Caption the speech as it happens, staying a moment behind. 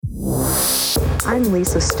I'm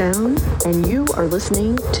Lisa Stone, and you are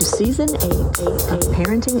listening to Season 8 of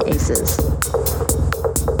Parenting Aces.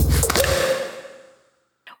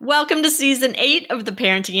 Welcome to Season 8 of the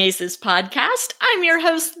Parenting Aces podcast. I'm your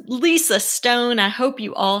host, Lisa Stone. I hope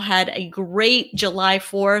you all had a great July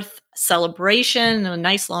 4th celebration, a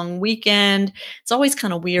nice long weekend. It's always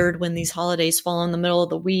kind of weird when these holidays fall in the middle of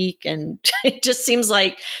the week, and it just seems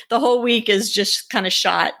like the whole week is just kind of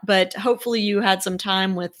shot. But hopefully you had some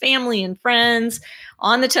time with family and friends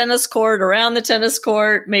on the tennis court, around the tennis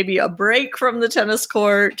court, maybe a break from the tennis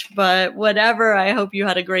court, but whatever. I hope you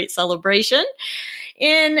had a great celebration.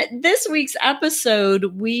 In this week's episode,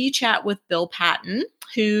 we chat with Bill Patton,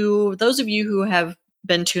 who those of you who have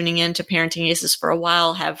been tuning in to Parenting Aces for a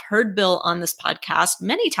while have heard Bill on this podcast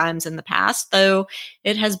many times in the past, though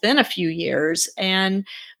it has been a few years. And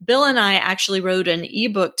Bill and I actually wrote an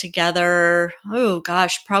ebook together,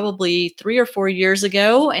 probably 3 or 4 years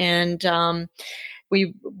ago. And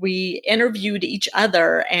we interviewed each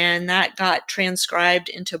other, and that got transcribed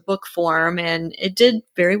into book form, and it did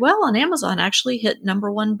very well on Amazon. Actually hit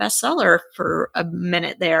 #1 bestseller for a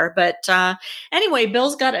minute there. But anyway,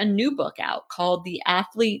 Bill's got a new book out called The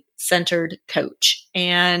Athlete-Centered Coach.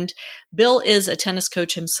 And Bill is a tennis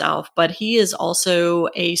coach himself, but he is also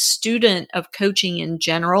a student of coaching in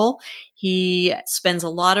general. He spends a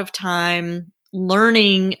lot of time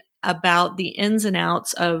learning about the ins and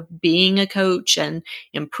outs of being a coach and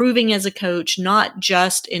improving as a coach, not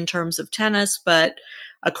just in terms of tennis, but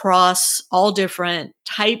across all different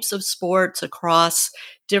types of sports, across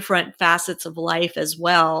different facets of life as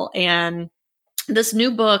well. And this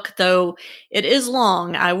new book, though it is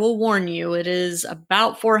long, I will warn you, it is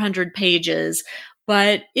about 400 pages,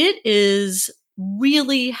 but it is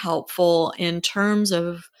really helpful in terms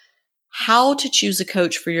of how to choose a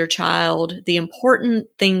coach for your child, the important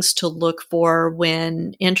things to look for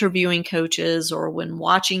when interviewing coaches or when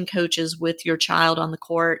watching coaches with your child on the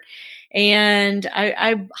court. And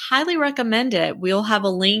I highly recommend it. We'll have a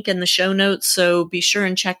link in the show notes, so be sure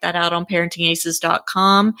and check that out on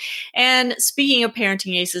parentingaces.com. And speaking of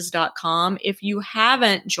parentingaces.com, if you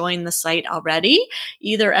haven't joined the site already,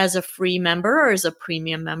 either as a free member or as a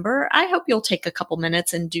premium member, I hope you'll take a couple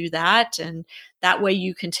minutes and do that. And that way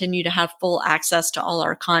you continue to have full access to all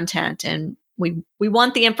our content. And we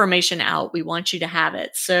want the information out. We want you to have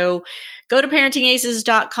it. So go to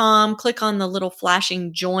parentingaces.com, click on the little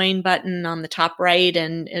flashing join button on the top right,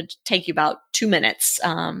 and it'll take you about 2 minutes.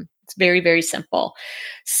 It's very, very simple.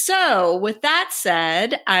 So with that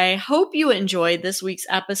said, I hope you enjoyed this week's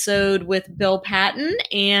episode with Bill Patton,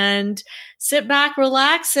 and sit back,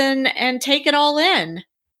 relax, and take it all in.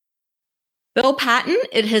 Bill Patton,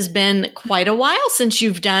 it has been quite a while since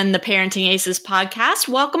you've done the Parenting Aces podcast.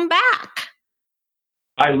 Welcome back.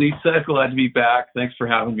 Hi, Lisa. Glad to be back. Thanks for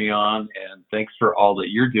having me on, and thanks for all that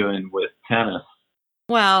you're doing with tennis.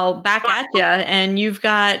 Well, back at you. And you've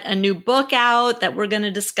got a new book out that we're going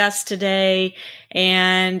to discuss today.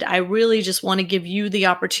 And I really just want to give you the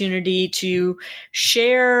opportunity to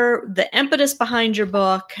share the impetus behind your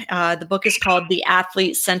book. The book is called The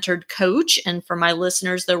Athlete-Centered Coach. And for my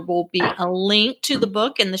listeners, there will be a link to the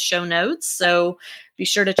book in the show notes. So be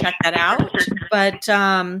sure to check that out. But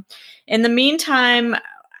in the meantime,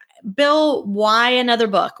 Bill, why another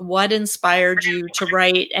book? What inspired you to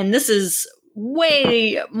write? And this is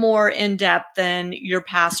way more in-depth than your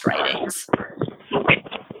past writings.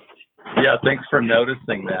 Yeah, thanks for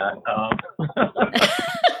noticing that.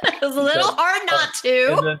 It was a little hard not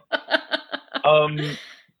to.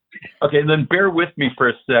 Okay, then bear with me for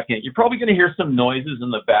a second. You're probably going to hear some noises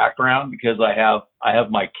in the background because I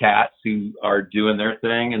have my cats who are doing their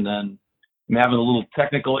thing, and then I'm having a little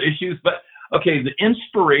technical issues. But okay, the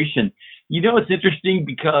inspiration. It's interesting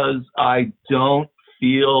because I don't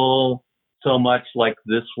feel so much like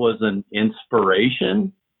this was an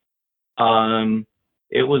inspiration.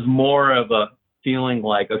 It was more of a feeling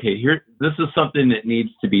like, okay, this is something that needs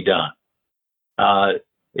to be done.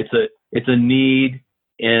 It's a need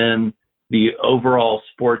in the overall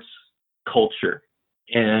sports culture,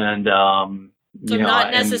 and so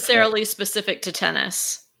not necessarily specific to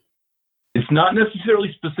tennis. It's not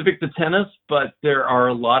necessarily specific to tennis, but there are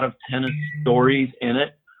a lot of tennis stories in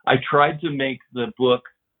it. I tried to make the book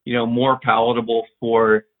more palatable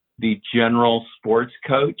for the general sports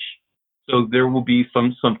coach. So there will be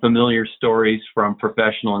some familiar stories from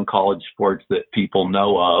professional and college sports that people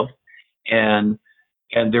know of. And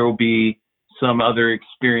there will be some other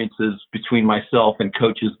experiences between myself and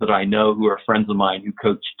coaches that I know who are friends of mine who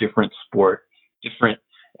coach different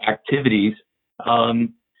activities,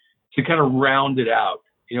 to kind of round it out.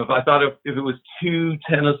 if I thought if it was too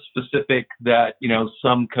tennis specific that,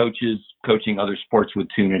 some coaches coaching other sports would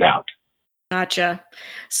tune it out. Gotcha.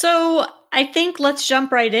 So I think let's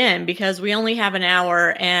jump right in because we only have an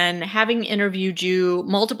hour, and having interviewed you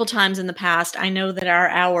multiple times in the past, I know that our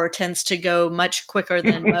hour tends to go much quicker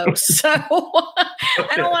than most. So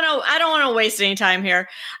I don't want to waste any time here.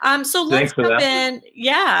 So let's jump in.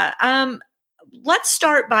 Yeah. Let's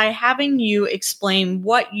start by having you explain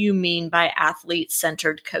what you mean by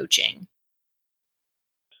athlete-centered coaching.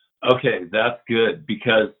 Okay, that's good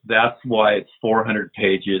because that's why it's 400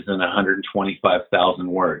 pages and 125,000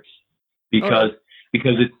 words. Because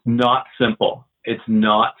it's not simple. It's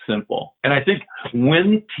not simple. And I think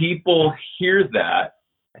when people hear that,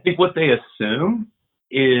 I think what they assume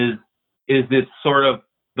is it's sort of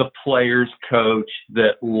the player's coach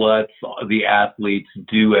that lets the athletes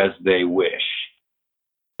do as they wish.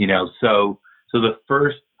 So the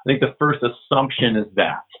first assumption is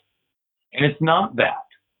that. And it's not that.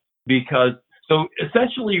 Because, so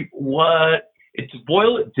essentially to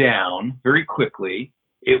boil it down very quickly,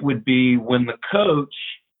 it would be when the coach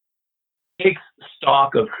takes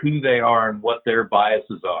stock of who they are and what their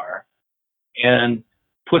biases are and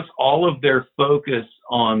puts all of their focus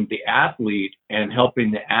on the athlete and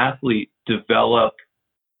helping the athlete develop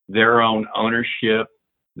their own ownership,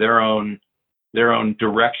 their own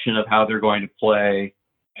direction of how they're going to play,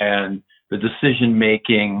 and the decision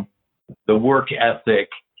making, the work ethic.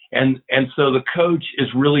 And so the coach is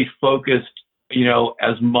really focused,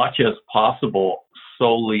 as much as possible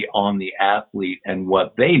solely on the athlete and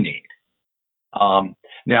what they need.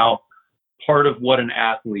 Now, part of what an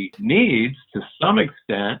athlete needs to some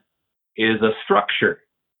extent is a structure.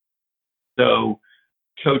 So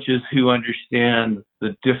coaches who understand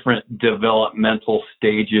the different developmental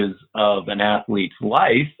stages of an athlete's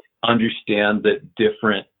life understand that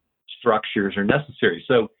different structures are necessary.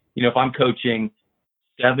 So, if I'm coaching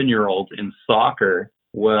 7-year-olds in soccer,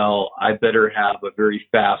 well, I better have a very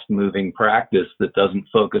fast moving practice that doesn't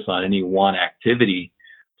focus on any one activity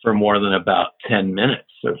for more than about 10 minutes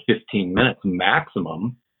or 15 minutes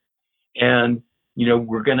maximum. And,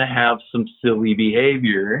 we're going to have some silly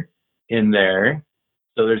behavior in there.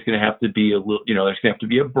 So there's going to have to be there's going to have to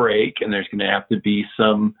be a break, and there's going to have to be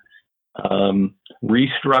some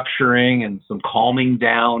restructuring and some calming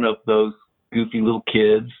down of those goofy little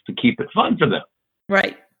kids to keep it fun for them.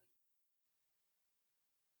 Right.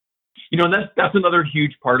 That's another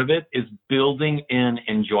huge part of it is building in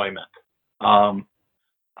enjoyment.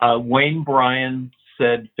 Wayne Bryan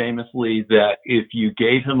said famously that if you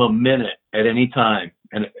gave him a minute at any time,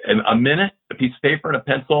 and a minute, a piece of paper and a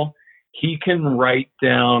pencil, he can write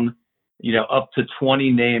down, up to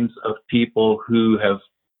 20 names of people who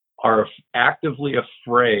are actively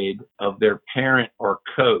afraid of their parent or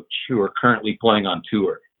coach who are currently playing on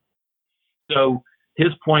tour. So his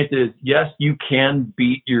point is, yes, you can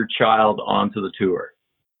beat your child onto the tour,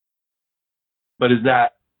 but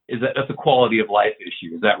that's a quality of life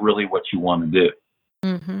issue? Is that really what you want to do?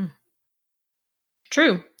 Mm-hmm.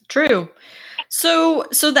 True. So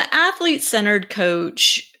the athlete-centered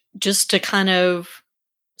coach, just to kind of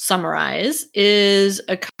summarize, is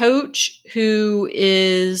a coach who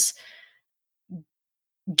is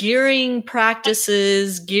gearing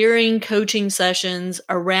practices, gearing coaching sessions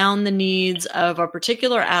around the needs of a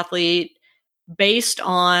particular athlete based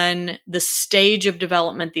on the stage of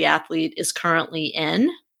development the athlete is currently in.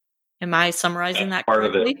 Am I summarizing that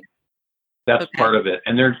correctly? That's part of it.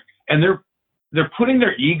 And they're putting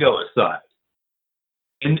their ego aside.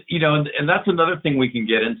 And, and that's another thing we can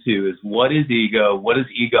get into is what is ego? What does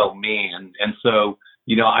ego mean? And so,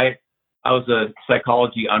 I was a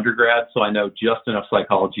psychology undergrad, so I know just enough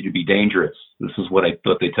psychology to be dangerous. This is what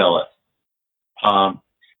they tell us.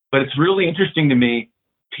 But it's really interesting to me.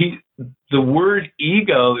 The word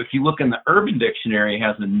ego, if you look in the Urban Dictionary,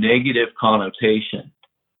 has a negative connotation.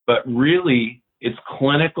 But really, its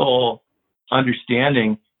clinical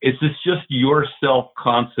understanding is it's just your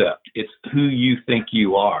self-concept. It's who you think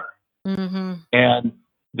you are. Mm-hmm. And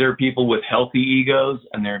there are people with healthy egos,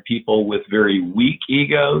 and there are people with very weak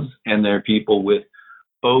egos, and there are people with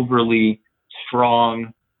overly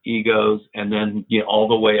strong egos, and then all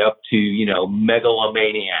the way up to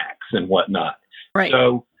megalomaniacs and whatnot. Right.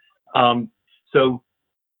 So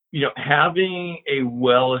having a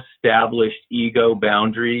well-established ego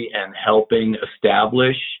boundary and helping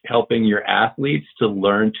your athletes to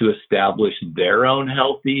learn to establish their own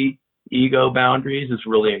healthy ego boundaries is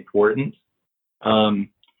really important.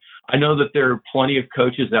 I know that there are plenty of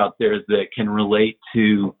coaches out there that can relate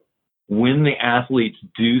to when the athletes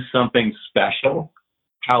do something special,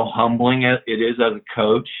 how humbling it is as a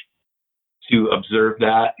coach to observe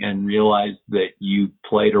that and realize that you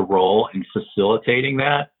played a role in facilitating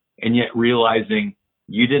that, and yet realizing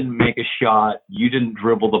you didn't make a shot, you didn't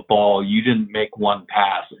dribble the ball, you didn't make one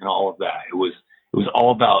pass, and all of that. It was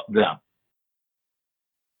all about them.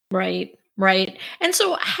 Right, right. And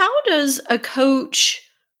so how does a coach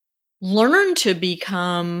learn to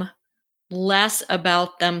become less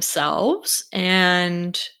about themselves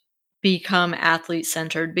and become athlete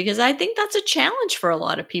centered? Because I think that's a challenge for a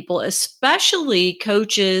lot of people, especially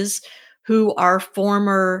coaches who are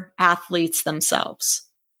former athletes themselves.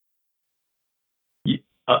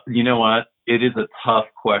 You know what? It is a tough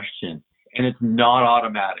question, and it's not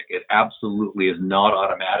automatic. It absolutely is not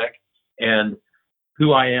automatic. And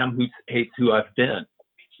who I am, who hates who I've been.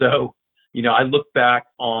 So, I look back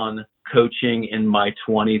on coaching in my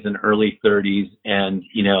 20s and early 30s, and,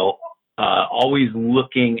 always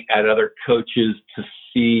looking at other coaches to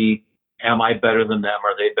see, am I better than them?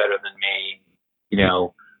 Are they better than me?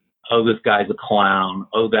 Oh, this guy's a clown.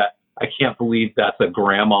 Oh, I can't believe that's a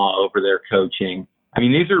grandma over there coaching. I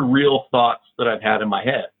mean, these are real thoughts that I've had in my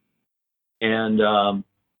head. And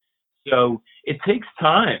so it takes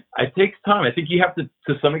time. It takes time. I think you have to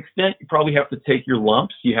some extent, you probably have to take your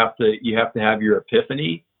lumps. You have to have your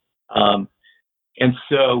epiphany. And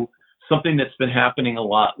so something that's been happening a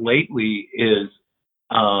lot lately is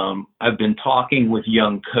I've been talking with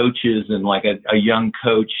young coaches, and like a young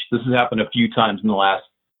coach, this has happened a few times in the last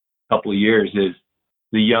couple of years, is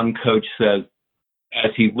the young coach says,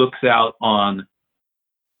 as he looks out on,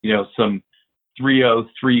 some 3.0,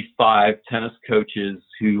 3.5 tennis coaches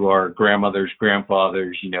who are grandmothers,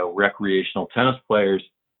 grandfathers, recreational tennis players.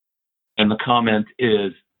 And the comment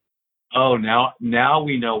is, oh, now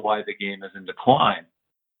we know why the game is in decline.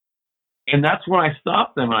 And that's when I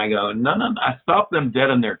stop them and I go, no, I stop them dead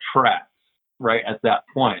in their tracks right at that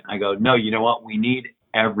point. I go, no, you know what? We need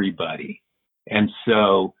everybody. And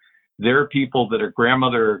so there are people that a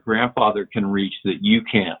grandmother or grandfather can reach that you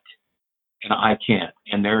can't, and I can't.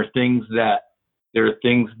 And there are things that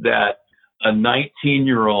a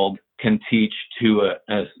 19-year-old can teach to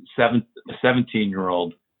a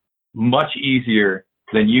 17-year-old much easier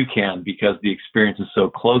than you can, because the experience is so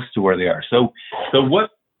close to where they are. So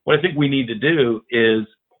what I think we need to do is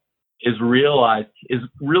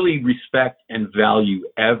really respect and value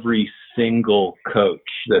every single coach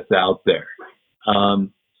that's out there.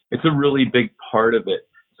 It's a really big part of it.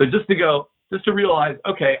 So just to realize,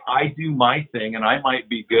 okay, I do my thing, and I might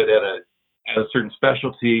be good at a certain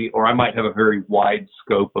specialty, or I might have a very wide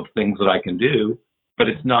scope of things that I can do, but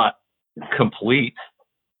it's not complete.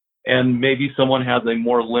 And maybe someone has a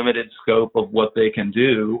more limited scope of what they can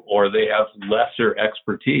do, or they have lesser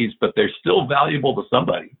expertise, but they're still valuable to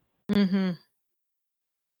somebody. Mm-hmm.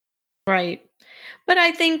 Right. But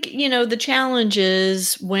I think, the challenge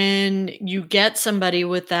is when you get somebody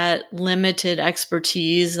with that limited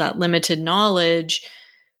expertise, that limited knowledge,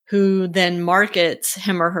 who then markets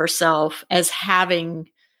him or herself as having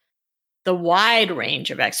the wide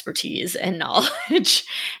range of expertise and knowledge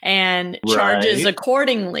and charges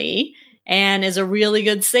accordingly, and is a really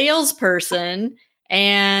good salesperson.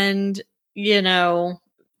 And,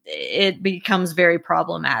 it becomes very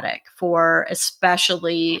problematic for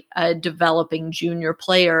especially a developing junior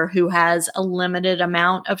player who has a limited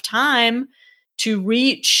amount of time to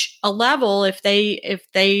reach a level if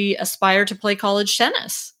they aspire to play college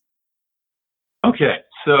tennis. Okay.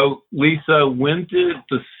 So, Lisa, when did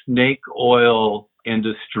the snake oil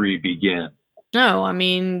industry begin? No, I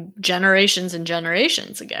mean, generations and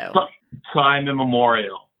generations ago. Time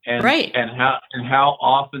immemorial. And, right. And how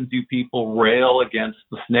often do people rail against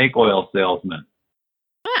the snake oil salesman?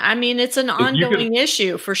 I mean, it's an ongoing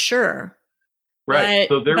issue for sure. Right.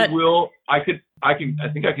 So I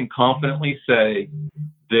think I can confidently say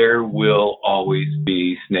there will always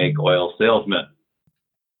be snake oil salesmen.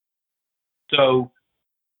 So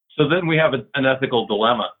then we have an ethical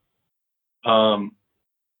dilemma.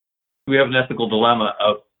 We have an ethical dilemma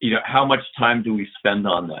of, how much time do we spend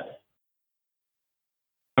on that?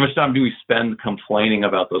 How much time do we spend complaining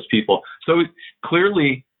about those people? So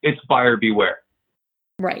clearly it's buyer beware.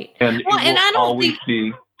 Right. And I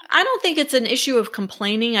don't think it's an issue of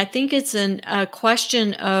complaining. I think it's a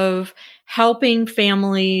question of helping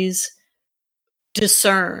families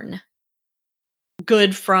discern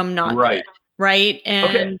good from not good. Right.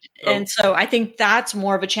 And so I think that's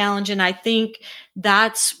more of a challenge. And I think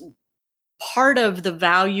that's part of the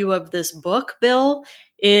value of this book, Bill,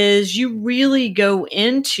 is you really go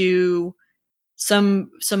into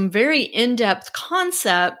some very in-depth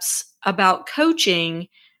concepts about coaching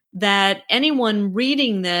that anyone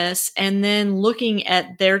reading this and then looking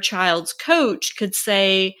at their child's coach could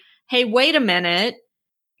say, hey, wait a minute,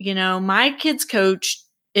 my kid's coach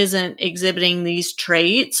isn't exhibiting these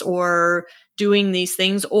traits or doing these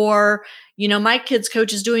things, or, my kid's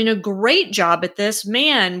coach is doing a great job at this.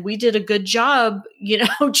 Man, we did a good job,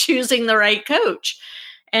 choosing the right coach.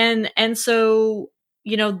 And so,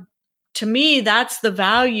 to me, that's the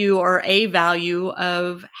value or a value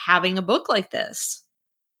of having a book like this.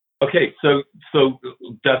 Okay, so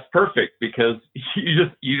that's perfect because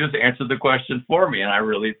you just answered the question for me, and I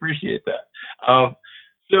really appreciate that.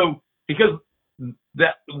 So because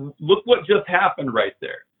that, look what just happened right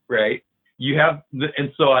there, right? You have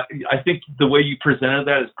and so I think the way you presented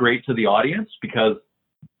that is great to the audience because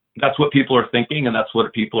that's what people are thinking and that's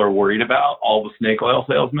what people are worried about, all the snake oil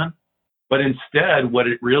salesmen. But instead, what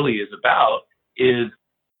it really is about is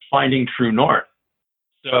finding true north.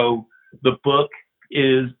 So the book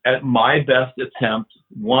is, at my best attempt,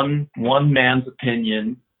 one man's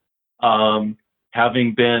opinion,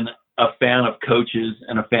 having been a fan of coaches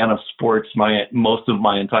and a fan of sports most of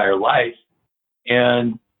my entire life,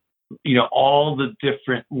 and all the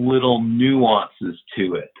different little nuances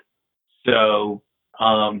to it. So,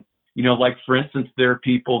 like for instance, there are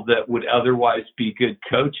people that would otherwise be good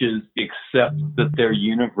coaches, except that their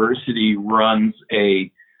university runs a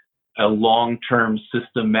long-term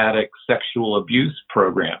systematic sexual abuse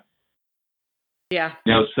program. Yeah.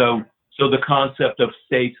 So the concept of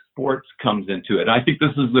safe sports comes into it. And I think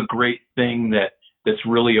this is the great thing that's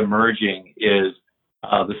really emerging is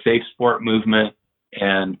the safe sport movement.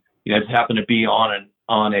 And it's happened to be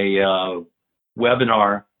on a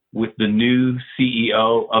webinar with the new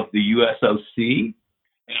CEO of the USOC.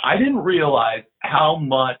 And I didn't realize how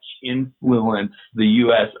much influence the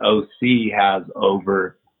USOC has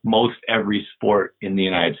over most every sport in the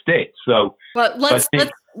United States. So, but let's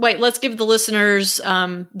give the listeners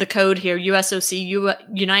the code here. USOC,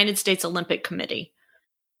 United States Olympic Committee.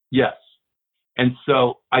 Yes. And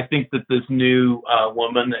so I think that this new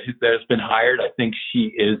woman that has been hired, I think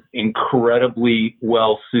she is incredibly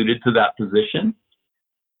well suited to that position.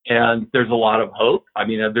 And there's a lot of hope. I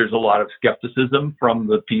mean, there's a lot of skepticism from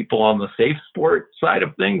the people on the safe sport side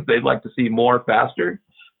of things. They'd like to see more faster.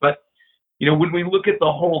 But when we look at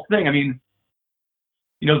the whole thing, I mean,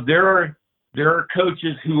 there are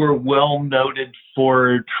coaches who are well noted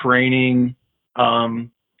for training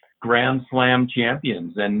Grand Slam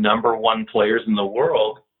champions and number one players in the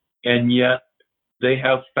world, and yet they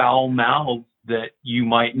have foul mouths that you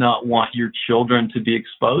might not want your children to be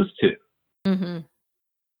exposed to. Mm-hmm.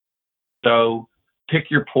 So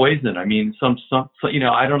pick your poison. I mean, some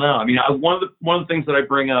I don't know. I mean, one of the things that I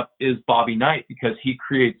bring up is Bobby Knight because he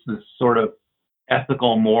creates this sort of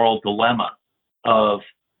ethical, moral dilemma of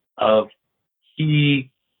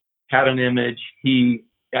he had an image, he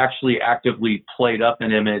actually actively played up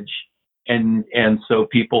an image, and so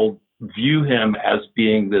people view him as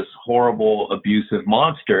being this horrible, abusive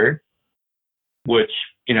monster, which,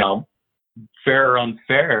 fair or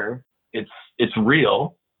unfair, it's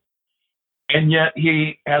real. And yet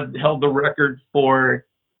he has held the record for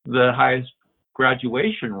the highest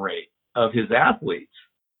graduation rate of his athletes.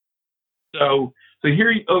 So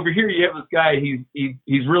over here you have this guy.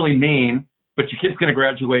 He's really mean, but your kid's going to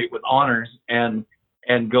graduate with honors and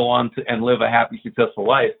go on to and live a happy, successful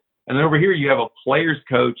life. And then over here you have a players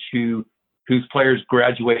coach whose players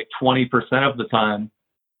graduate 20% of the time,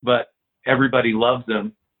 but everybody loves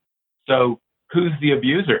him. So who's the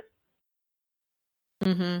abuser?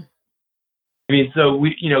 Mm-hmm. I mean,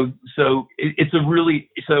 so it's a really,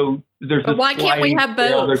 so there's. But why can't we have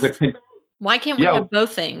both? Why can't we have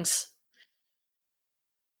both things?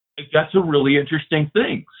 That's a really interesting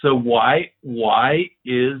thing. So why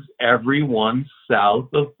is everyone south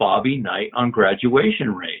of Bobby Knight on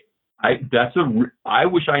graduation rate? I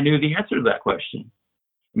wish I knew the answer to that question.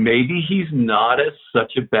 Maybe he's not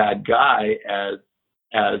such a bad guy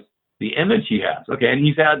as the image he has. Okay, and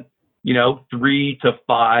he's had 3 to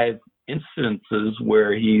 5 instances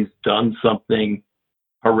where he's done something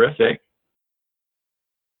horrific,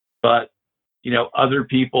 but other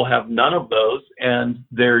people have none of those, and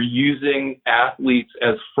they're using athletes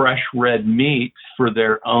as fresh red meat for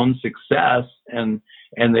their own success, and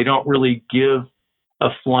they don't really give a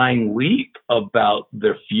flying leap about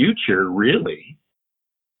their future, really.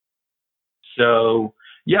 So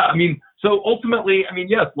yeah, I mean, so ultimately, I mean,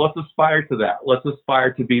 yes, let's aspire to that. Let's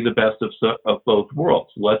aspire to be the best of both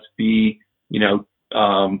worlds. Let's be,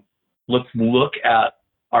 let's look at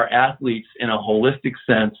our athletes in a holistic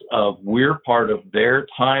sense of we're part of their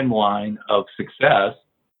timeline of success,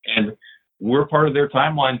 and we're part of their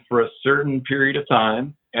timeline for a certain period of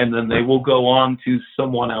time, and then they will go on to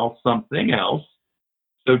someone else, something else.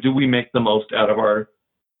 So do we make the most out of our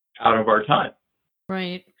out of our time.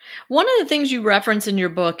 Right. One of the things you reference in your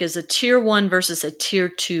book is a tier 1 versus a tier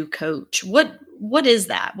 2 coach. What is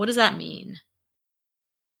that? What does that mean?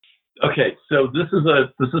 Okay, so this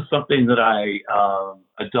is something that I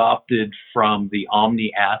adopted from the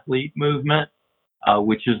Omni Athlete movement,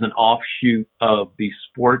 which is an offshoot of the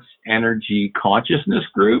Sports Energy Consciousness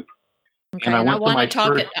Group. Okay, and I want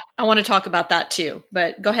to talk about that too,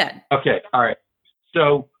 but go ahead. Okay, all right.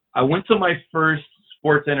 So I went to my first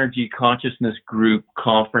Sports Energy Consciousness Group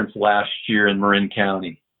conference last year in Marin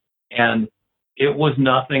County, and it was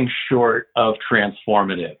nothing short of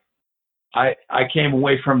transformative. I came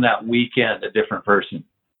away from that weekend a different person.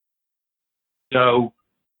 So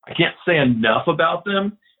I can't say enough about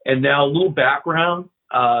them. And now a little background.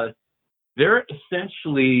 They're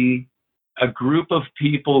essentially a group of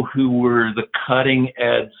people who were the cutting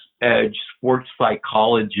edge sports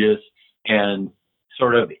psychologists and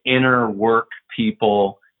sort of inner work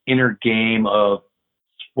people, inner game of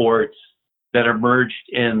sports that emerged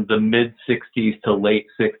in the mid 60s to late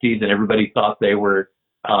 60s, and everybody thought they were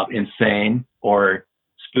insane or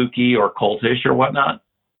spooky or cultish or whatnot.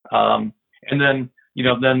 And then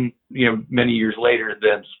many years later,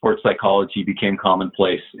 then sports psychology became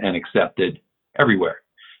commonplace and accepted everywhere.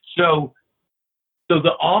 So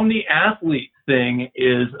the Omni Athlete thing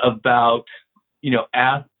is about,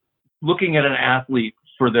 looking at an athlete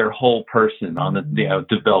for their whole person on the,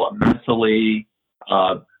 developmentally,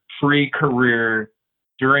 pre-career,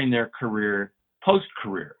 during their career,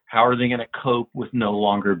 post-career. How are they going to cope with no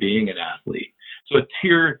longer being an athlete? So a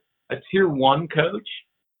tier 1 coach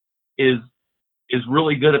is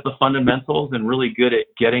really good at the fundamentals and really good at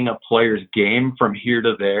getting a player's game from here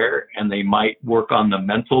to there. And they might work on the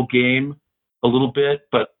mental game a little bit,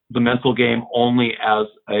 but the mental game only as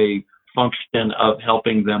a function of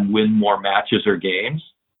helping them win more matches or games.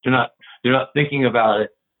 They're not thinking about it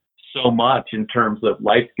so much in terms of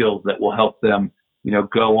life skills that will help them,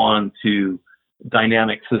 go on to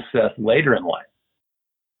dynamic success later in life.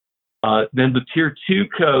 Then the tier 2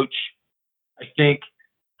 coach, I think,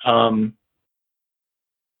 the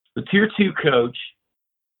tier 2 coach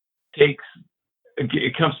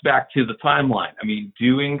it comes back to the timeline. I mean,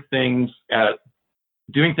 doing things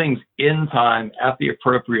in time at the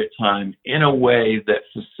appropriate time in a way that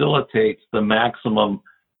facilitates the maximum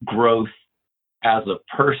growth as a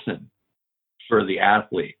person for the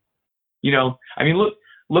athlete.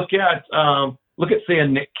 Look at say a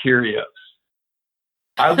Nick Kyrgios.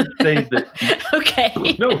 I would say that. Okay.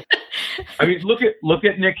 No, look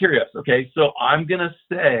at Nick Kyrgios. Okay, so I'm gonna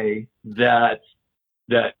say that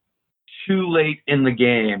too late in the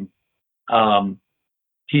game,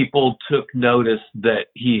 people took notice that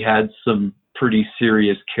he had some pretty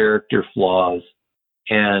serious character flaws,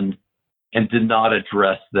 and did not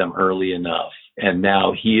address them early enough. And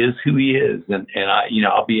now he is who he is, and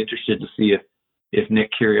I'll be interested to see if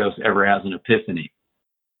Nick Kyrgios ever has an epiphany.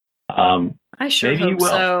 I sure hope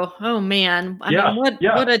so. Oh man, I mean,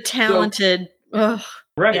 what a talented.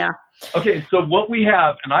 Right. Yeah. Okay, so what we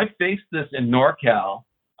have, and I faced this in NorCal.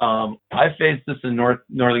 I faced this in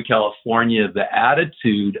Northern California. The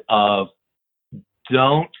attitude of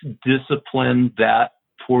don't discipline that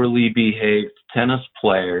poorly behaved tennis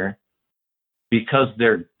player because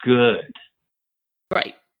they're good.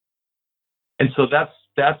 Right. And so that's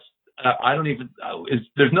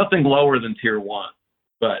there's nothing lower than tier 1,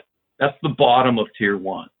 but that's the bottom of tier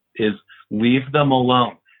 1 is leave them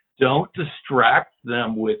alone. Don't distract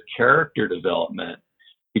them with character development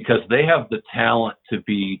because they have the talent to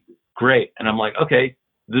be great. And I'm like, okay,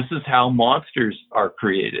 this is how monsters are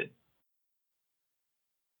created.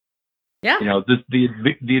 Yeah.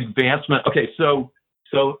 The advancement. Okay. So,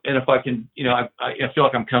 and if I can, I feel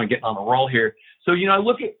like I'm kind of getting on a roll here. So, I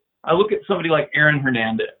look at somebody like Aaron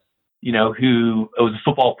Hernandez, who was a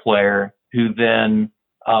football player who then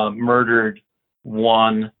murdered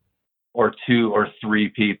 1 or 2 or 3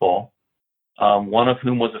 people, one of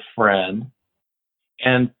whom was a friend.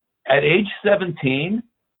 And at age 17,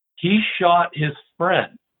 he shot his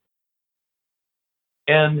friend.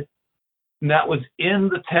 And that was in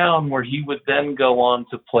the town where he would then go on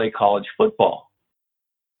to play college football.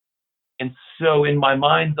 And so in my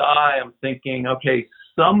mind's eye, I'm thinking, okay,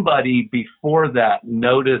 somebody before that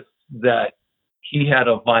noticed that he had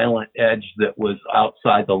a violent edge that was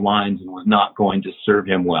outside the lines and was not going to serve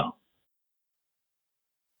him well.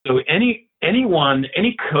 So any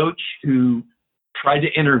coach who tried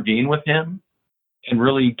to intervene with him and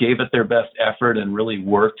really gave it their best effort and really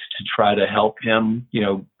worked to try to help him,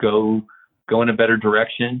 go in a better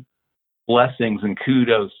direction, blessings and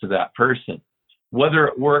kudos to that person. Whether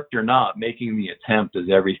it worked or not, making the attempt is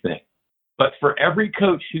everything. But for every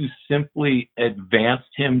coach who simply advanced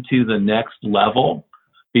him to the next level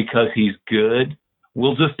because he's good,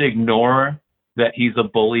 we'll just ignore that he's a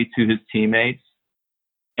bully to his teammates,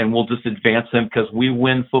 and we'll just advance him because we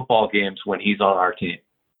win football games when he's on our team.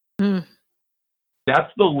 Mm.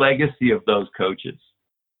 That's the legacy of those coaches.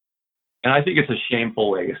 And I think it's a shameful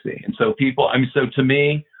legacy. And so so to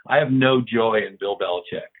me, I have no joy in Bill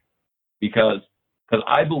Belichick because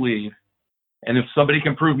I believe, and if somebody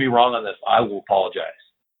can prove me wrong on this, I will apologize,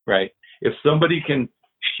 right? If somebody can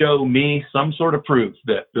show me some sort of proof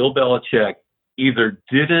that Bill Belichick either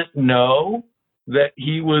didn't know that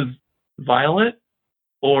he was violent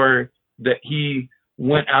or that he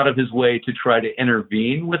went out of his way to try to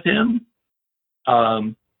intervene with him,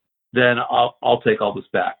 then I'll take all this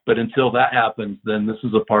back. But until that happens, then this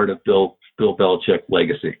is a part of Bill Belichick's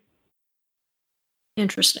legacy.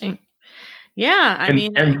 Interesting. Yeah, I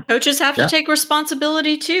mean, coaches have to take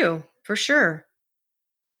responsibility too, for sure.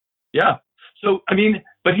 Yeah. So, I mean,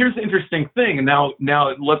 but here's the interesting thing. And now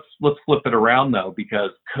let's flip it around though,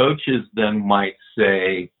 because coaches then might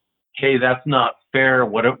say, "Hey, that's not fair.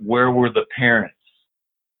 Where were the parents?"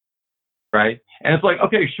 Right? And it's like,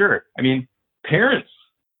 okay, sure. I mean, parents.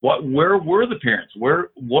 Where were the parents? What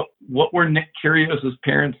were Nick Kyrgios's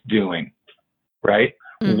parents doing? Right?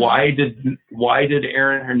 Mm-hmm. Why did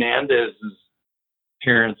Aaron Hernandez's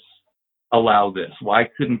parents allow this? Why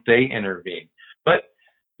couldn't they intervene? But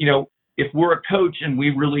if we're a coach and we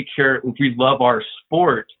really care, if we love our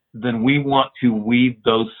sport, then we want to weed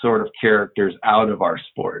those sort of characters out of our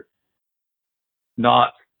sport,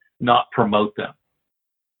 not promote them.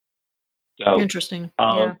 So interesting.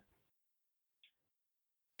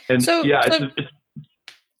 And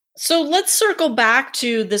so let's circle back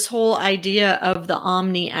to this whole idea of the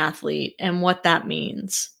omni athlete and what that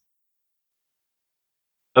means.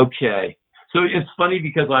 Okay. So it's funny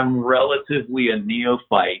because I'm relatively a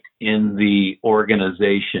neophyte in the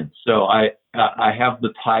organization. So I have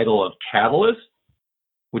the title of catalyst,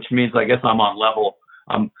 which means I guess I'm on level.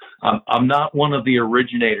 I'm not one of the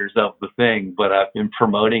originators of the thing, but I've been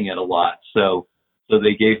promoting it a lot. So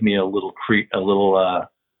they gave me a little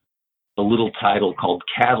title called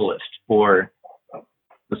Catalyst for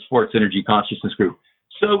the Sports Energy Consciousness Group.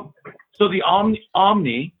 So the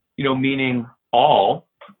omni, meaning all,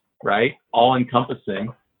 right? All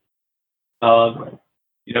encompassing,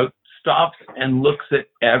 stops and looks at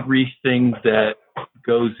everything that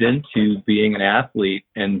goes into being an athlete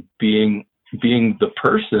and being the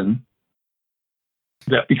person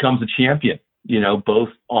that becomes a champion, both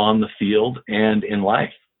on the field and in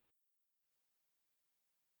life.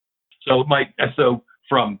 So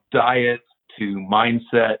from diet to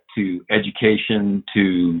mindset to education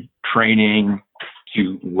to training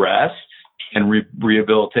to rest and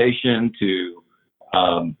rehabilitation to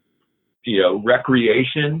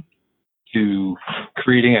recreation to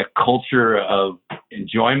creating a culture of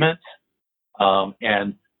enjoyment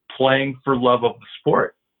and playing for love of the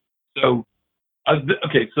sport. So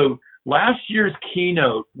last year's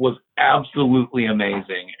keynote was absolutely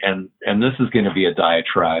amazing, and this is going to be a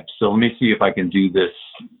diatribe. So let me see if I can do this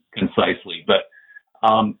concisely. But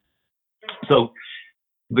so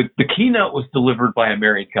the keynote was delivered by a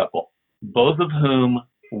married couple, both of whom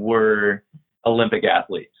were Olympic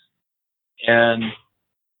athletes, and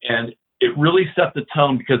it really set the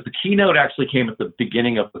tone because the keynote actually came at the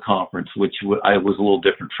beginning of the conference, which was a little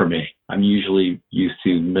different for me. I'm usually used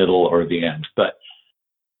to middle or the end, but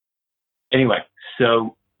anyway,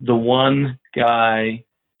 so the one guy,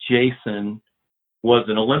 Jason, was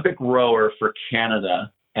an Olympic rower for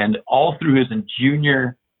Canada, and all through his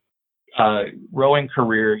junior rowing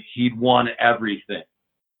career, he'd won everything.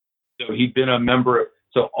 So he'd been a member.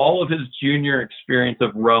 So all of his junior experience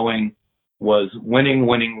of rowing was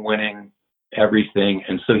winning everything,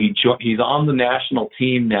 and so he's on the national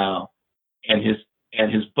team now, and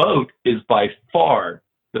his boat is by far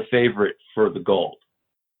the favorite for the gold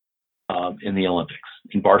in the Olympics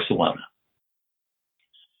in Barcelona.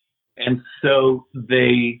 And so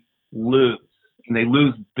they lose, and they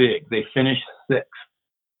lose big. They finish sixth.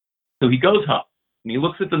 So he goes home, and he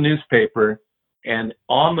looks at the newspaper, and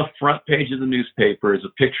on the front page of the newspaper is a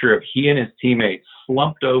picture of he and his teammates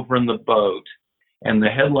slumped over in the boat, and the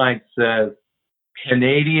headline says,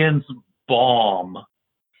 "Canadians bomb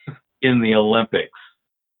in the Olympics."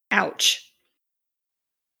 Ouch.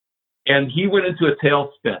 And he went into a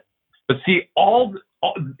tailspin. But see,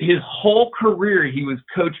 his whole career, he was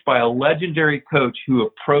coached by a legendary coach who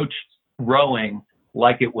approached rowing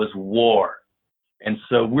like it was war. And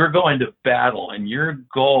so we're going to battle, and your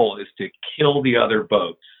goal is to kill the other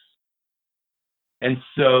boats. And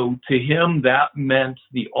so to him, that meant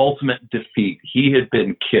the ultimate defeat. He had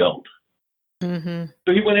been killed. Mm-hmm.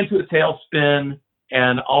 So he went into a tailspin,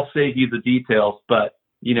 and I'll save you the details, but,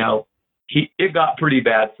 it got pretty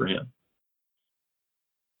bad for him.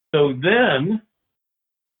 So then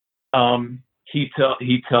he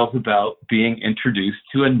tells about being introduced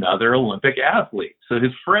to another Olympic athlete. So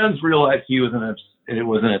his friends realized it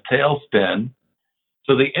was in a tailspin.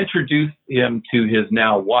 So they introduced him to his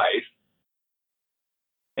now wife.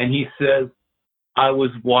 And he says, I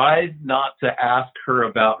was wise not to ask her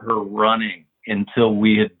about her running until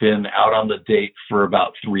we had been out on the date for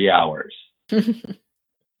about 3 hours.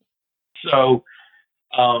 So,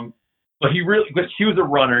 but she was a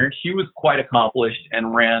runner. She was quite accomplished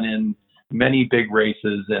and ran in many big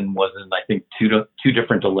races and was in, I think, two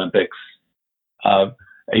different Olympics. A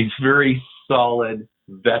very solid,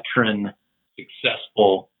 veteran,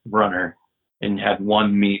 successful runner, and had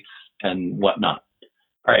won meets and whatnot.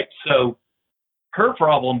 All right. So her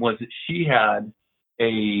problem was that she had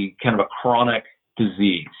a kind of a chronic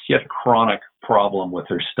disease. She had a chronic problem with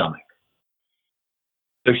her stomach.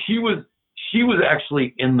 So she was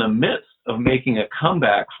actually in the midst of making a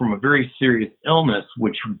comeback from a very serious illness,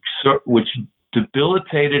 which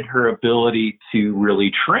debilitated her ability to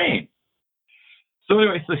really train. So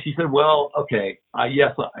anyway, so she said, well, okay,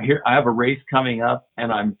 yes, here I have a race coming up,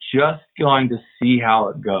 and I'm just going to see how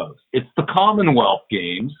it goes. It's the Commonwealth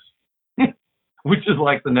Games, which is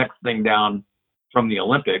like the next thing down from the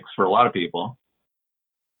Olympics for a lot of people.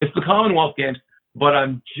 It's the Commonwealth Games, but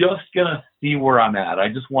I'm just going to see where I'm at. I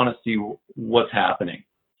just want to see what's happening.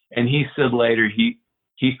 And he said later he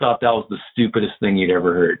thought that was the stupidest thing he'd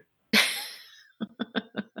ever heard.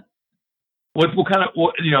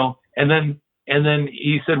 And then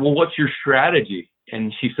he said, well, what's your strategy?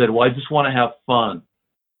 And she said, well, I just want to have fun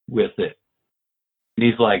with it. And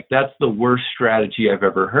he's like, that's the worst strategy I've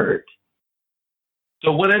ever heard.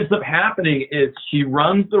 So what ends up happening is she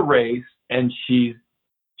runs the race and she's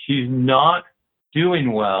not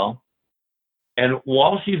doing well. And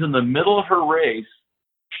while she's in the middle of her race,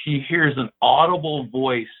 she hears an audible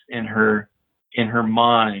voice in her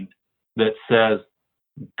mind that says,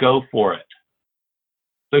 go for it.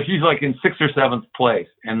 So she's like in 6th or 7th place,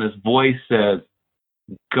 and this voice says,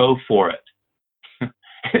 go for it.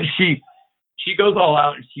 And she goes all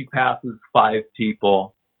out and she passes 5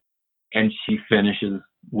 people, and she finishes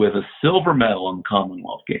with a silver medal in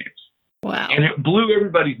Commonwealth Games. Wow. And it blew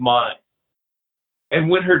everybody's mind. And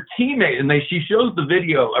when her teammate, she shows the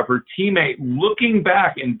video of her teammate looking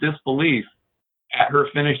back in disbelief at her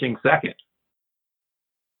finishing second.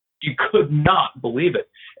 She could not believe it.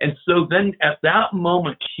 And so then at that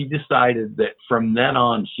moment, she decided that from then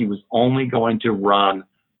on, she was only going to run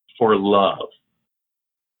for love.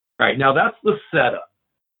 Right. Now that's the setup.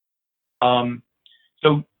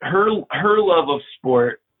 So her love of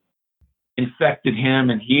sport infected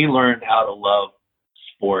him, and he learned how to love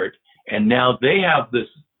sport. And now they have this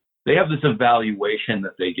evaluation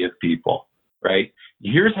that they give people, right?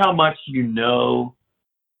 Here's how much you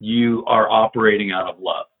are operating out of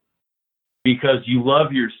love. Because you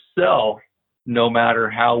love yourself no matter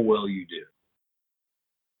how well you do.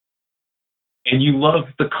 And you love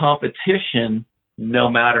the competition no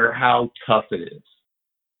matter how tough it is.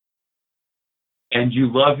 And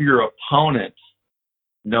you love your opponent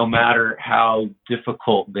no matter how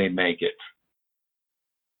difficult they make it.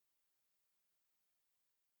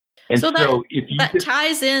 And so if you that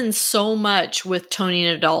ties in so much with Tony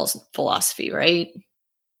Nadal's philosophy, right?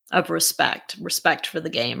 Of respect for the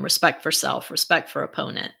game, respect for self, respect for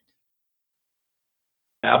opponent.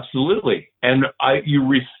 Absolutely. And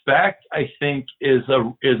respect, I think, is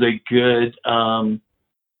a good,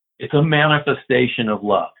 it's a manifestation of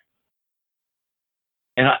love.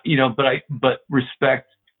 And but respect,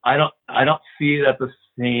 I don't see it at the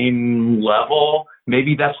same level.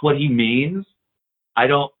 Maybe that's what he means. I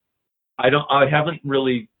haven't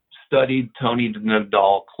really studied Tony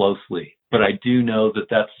Nadal closely, but I do know that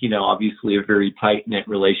that's, obviously a very tight-knit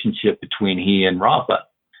relationship between he and Rafa.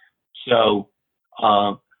 So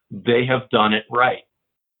they have done it right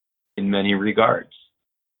in many regards.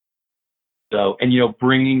 So, and,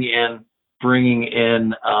 bringing in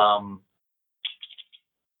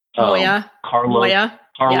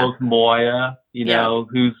Carlos Moya,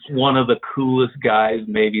 who's one of the coolest guys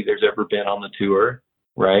maybe there's ever been on the tour,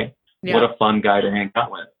 right? Yeah. What a fun guy to hang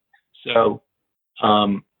out with. So,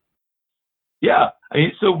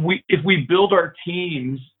 if we build our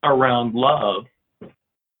teams around love,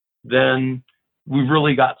 then we've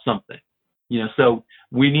really got something, so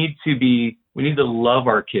we need to be we need to love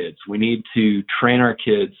our kids. We need to train our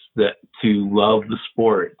kids to love the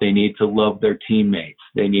sport. They need to love their teammates.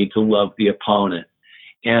 They need to love the opponent.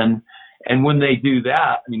 And when they do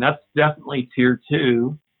that, I mean, that's definitely tier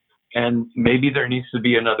 2. And maybe there needs to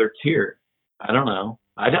be another tier. I don't know.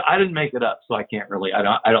 I didn't make it up, so I can't really. I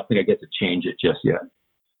don't think I get to change it just yet.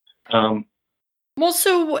 Well,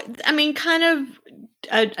 so, I mean, kind of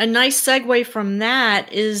a nice segue from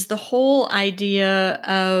that is the whole idea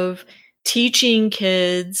of teaching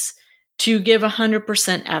kids to give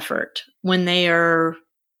 100% effort when they are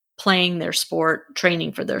playing their sport,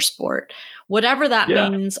 training for their sport, whatever that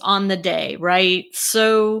means on the day, right?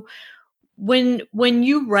 So when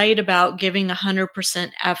you write about giving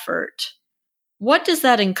 100% effort, what does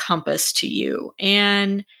that encompass to you?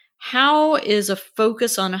 And how is a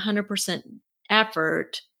focus on 100%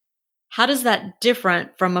 effort, how does that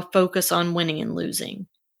different from a focus on winning and losing?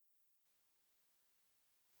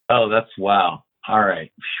 Oh, that's wow. All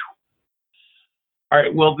right. All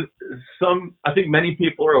right. Well, I think many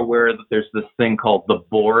people are aware that there's this thing called the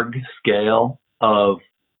Borg scale of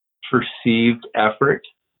perceived effort.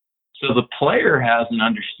 So the player has an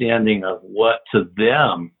understanding of what to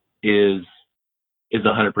them is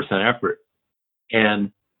 100% effort.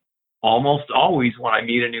 And almost always when I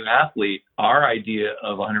meet a new athlete, our idea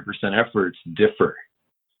of 100% efforts differ.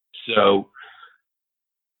 So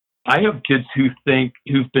I have kids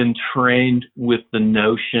who've been trained with the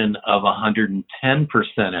notion of 110%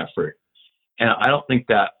 effort. And I don't think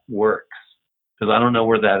that works because I don't know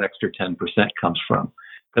where that extra 10% comes from.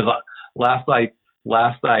 Because last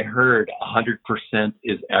I heard 100%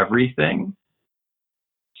 is everything.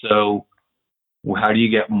 So how do you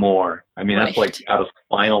get more? I mean, that's like out of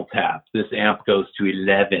Spinal Tap. This amp goes to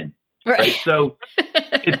 11. Right? So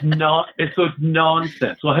it's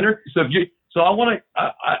nonsense.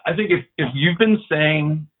 I think if you've been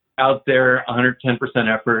saying out there 110%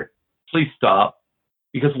 effort, please stop.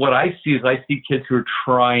 Because what I see kids who are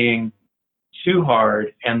trying too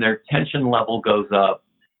hard and their tension level goes up.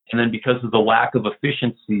 And then because of the lack of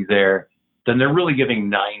efficiency there, then they're really giving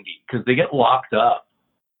 90 because they get locked up.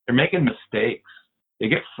 They're making mistakes. They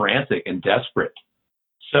get frantic and desperate.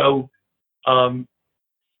 So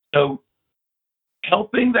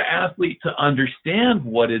helping the athlete to understand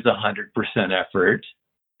what is 100% effort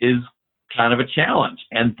is kind of a challenge,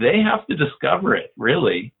 and they have to discover it,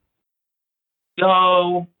 really.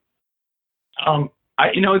 So, and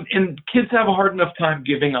kids have a hard enough time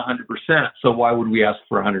giving 100%, so why would we ask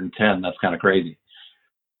for 110? That's kind of crazy.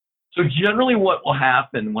 So generally what will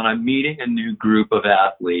happen when I'm meeting a new group of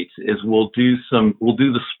athletes is we'll do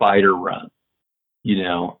the spider run,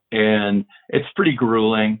 and it's pretty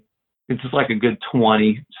grueling. It's just like a good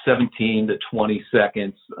 17 to 20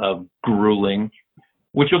 seconds of grueling,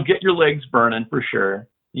 which will get your legs burning for sure.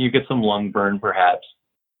 You get some lung burn perhaps.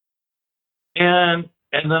 And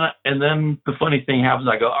then the funny thing happens.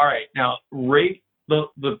 I go, all right, now rate the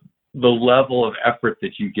level of effort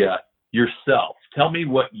that you get yourself. Tell me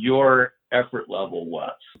what your effort level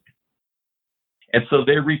was. And so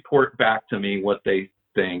they report back to me what they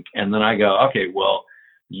think. And then I go, okay, well,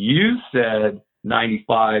 you said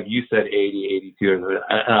 95, you said 80, 82.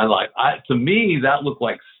 And to me, that looked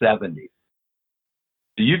like 70.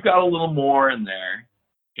 So you've got a little more in there.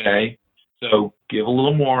 Okay. So give a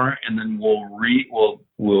little more and then we'll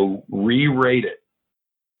re-rate it.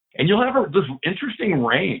 And you'll have this interesting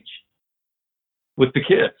range with the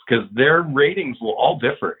kids because their ratings will all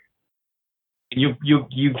differ. And you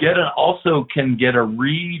also can get a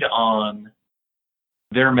read on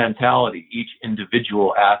their mentality, each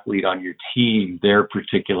individual athlete on your team, their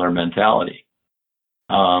particular mentality.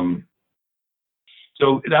 So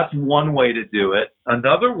that's one way to do it.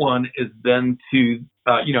 Another one is then to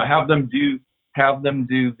have them do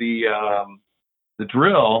the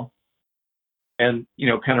drill and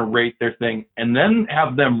kind of rate their thing, and then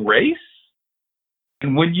have them race.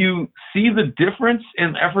 And when you see the difference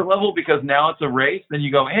in effort level, because now it's a race, then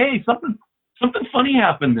you go, hey, something funny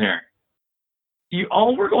happened there. You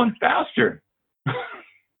all were going faster.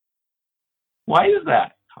 Why is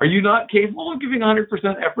that? Are you not capable of giving 100%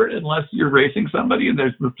 effort unless you're racing somebody and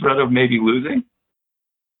there's the threat of maybe losing?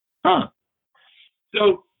 Huh.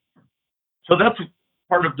 So that's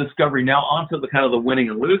part of discovery. Now onto the kind of the winning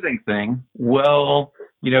and losing thing. Well,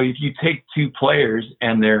 if you take two players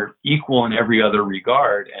and they're equal in every other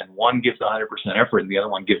regard and one gives 100% effort and the other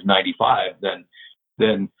one gives 95,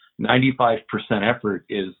 then 95% effort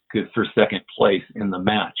is good for second place in the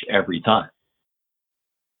match every time.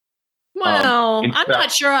 Well, I'm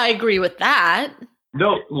not sure I agree with that.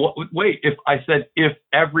 No, wait. If I said if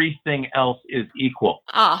everything else is equal.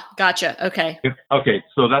 Ah, gotcha. Okay. Okay,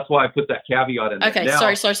 so that's why I put that caveat in there. Okay,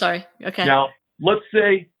 Now, sorry. Okay. Now, let's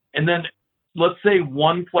say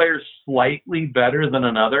one player's slightly better than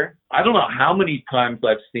another. I don't know how many times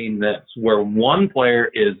I've seen this where one player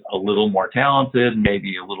is a little more talented,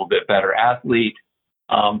 maybe a little bit better athlete,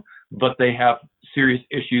 but they have serious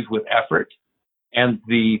issues with effort, and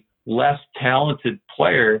the less talented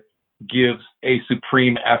player gives a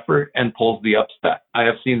supreme effort and pulls the upset. I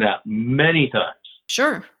have seen that many times.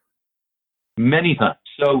 Sure. Many times.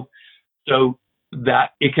 So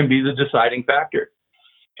that it can be the deciding factor.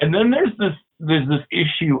 And then there's this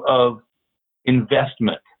issue of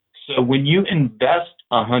investment. So when you invest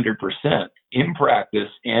 100% in practice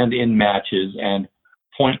and in matches and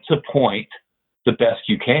point to point the best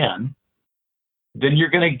you can, then you're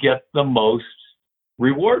going to get the most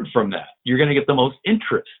reward from that. You're going to get the most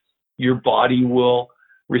interest. Your body will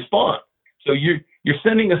respond. So you're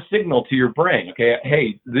sending a signal to your brain. Okay,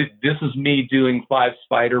 hey, this is me doing 5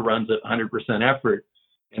 spider runs at 100% effort.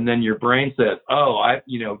 And then your brain says, oh, I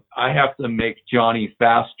have to make Johnny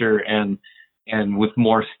faster and with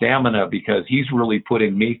more stamina because he's really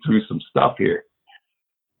putting me through some stuff here.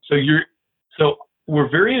 So we're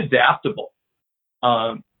very adaptable,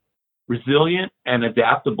 resilient and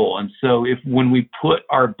adaptable. And so when we put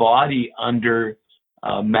our body under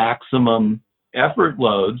maximum effort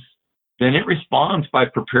loads, then it responds by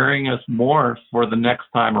preparing us more for the next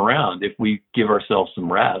time around if we give ourselves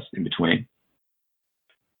some rest in between.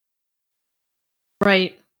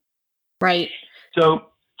 Right. So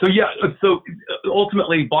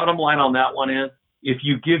ultimately, bottom line on that one is, if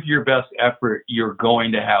you give your best effort, you're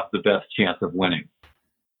going to have the best chance of winning.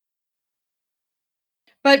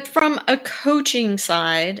 But from a coaching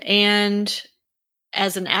side and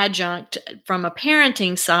as an adjunct from a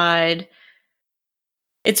parenting side,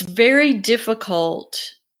 it's very difficult,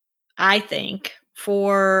 I think,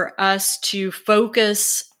 for us to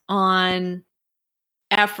focus on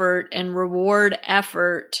effort and reward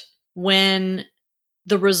effort when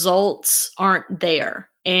the results aren't there.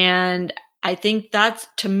 And I think that's,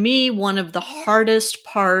 to me, one of the hardest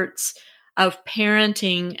parts of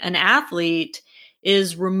parenting an athlete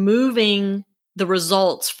is removing the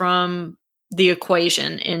results from the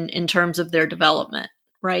equation in terms of their development,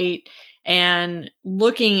 right? And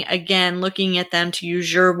looking at them, to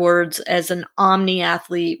use your words, as an omni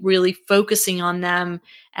athlete, really focusing on them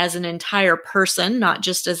as an entire person, not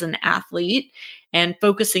just as an athlete, and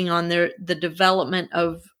focusing on the development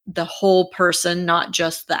of the whole person, not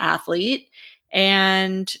just the athlete.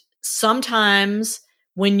 And sometimes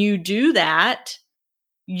when you do that,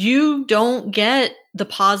 you don't get the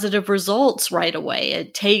positive results right away.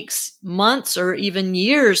 It takes months or even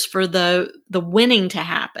years for the winning to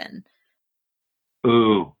happen.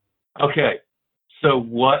 Ooh, okay. So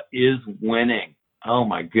what is winning? Oh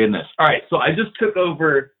my goodness. All right. So I just took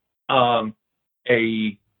over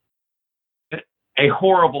a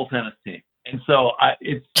horrible tennis team, and so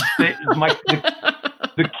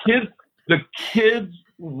the kids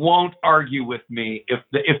won't argue with me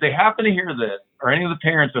if they happen to hear this, or any of the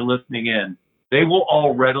parents are listening in. They will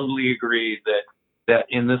all readily agree that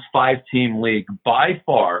in this 5-team league, by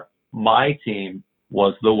far, my team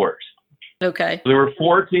was the worst. Okay. So there were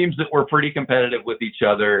 4 teams that were pretty competitive with each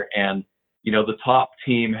other, and the top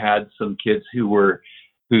team had some kids who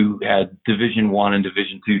had Division I and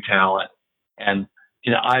Division II talent, and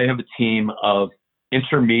I have a team of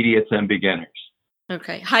intermediates and beginners.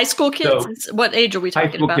 Okay, high school kids. So, what age are we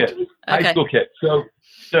talking about? Kids. Okay. High school kids.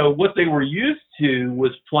 So what they were used to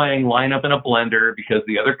was playing lineup in a blender because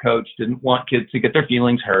the other coach didn't want kids to get their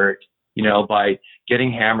feelings hurt, by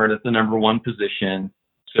getting hammered at the number 1 position.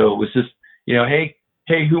 So it was just, hey,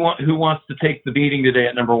 who wants to take the beating today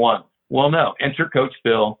at number 1? Well, no. Enter Coach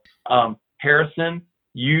Bill. Harrison,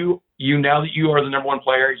 you now that you are the number 1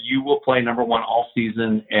 player, you will play number 1 all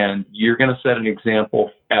season, and you're going to set an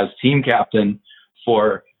example as team captain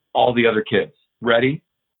for all the other kids. Ready?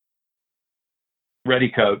 Ready,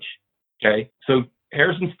 coach. Okay. So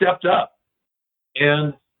Harrison stepped up,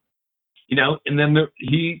 and and then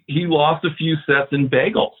he lost a few sets in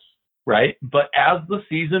bagels, right? But as the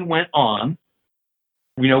season went on,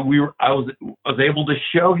 I was able to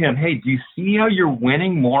show him, hey, do you see how you're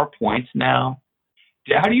winning more points now?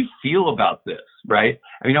 How do you feel about this, right?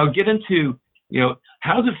 I'll get into,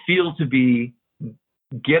 how does it feel to be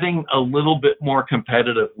getting a little bit more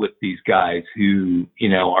competitive with these guys who,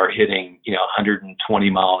 are hitting, 120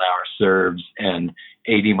 mile an hour serves and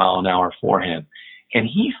 80 mile an hour forehand. And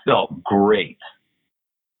he felt great.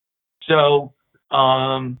 So,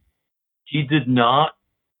 he did not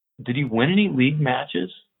did he win any league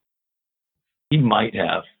matches? He might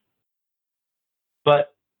have.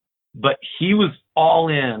 But he was all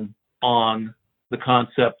in on the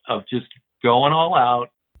concept of just going all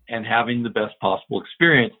out and having the best possible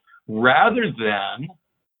experience rather than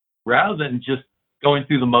just going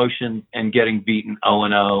through the motions and getting beaten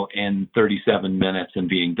 0-0 in 37 minutes and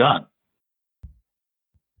being done.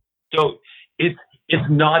 So it's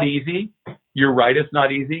not easy. You're right, it's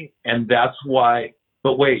not easy. And that's why,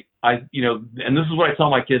 but wait, and this is what I tell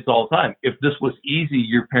my kids all the time. If this was easy,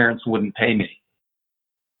 your parents wouldn't pay me.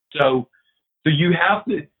 So you have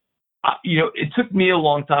to, it took me a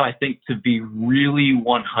long time, I think, to be really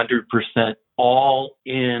 100% all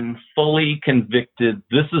in, fully convicted.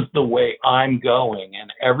 This is the way I'm going,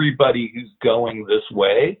 and everybody who's going this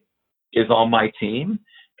way is on my team,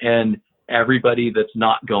 and everybody that's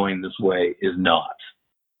not going this way is not.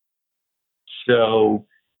 So,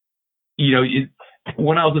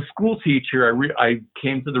 when I was a school teacher, I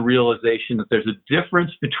came to the realization that there's a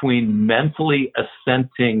difference between mentally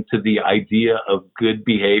assenting to the idea of good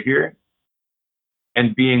behavior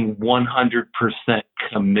and being 100%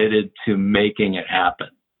 committed to making it happen.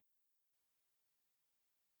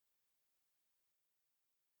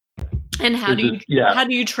 And how do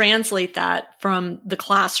you translate that from the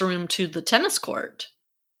classroom to the tennis court?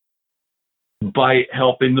 By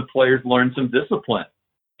helping the players learn some discipline.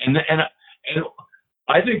 And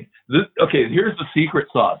I think here's the secret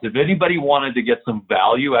sauce. If anybody wanted to get some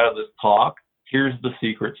value out of this talk, here's the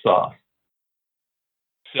secret sauce.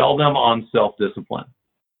 Sell them on self-discipline.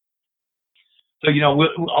 So,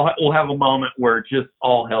 we'll have a moment where just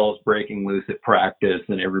all hell is breaking loose at practice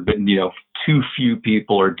and everybody, too few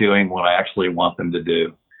people are doing what I actually want them to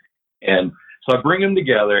do. And so I bring them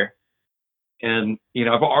together and,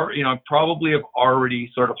 I probably have already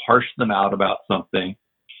sort of harshed them out about something.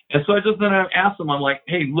 And so then I ask them, I'm like,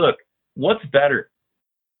 hey, look, what's better?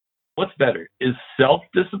 What's better? Is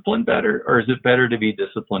self-discipline better, or is it better to be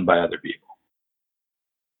disciplined by other people?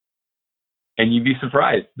 And you'd be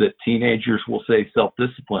surprised that teenagers will say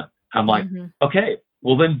self-discipline. I'm like, okay,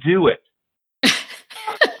 well then do it.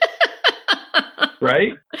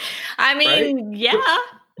 Right? I mean, right? Yeah.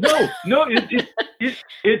 No, it's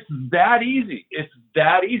that easy. It's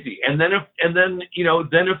that easy. And then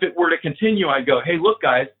if it were to continue, I'd go, hey, look,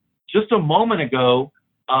 guys, just a moment ago,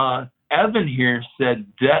 Evan here said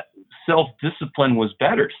that self-discipline was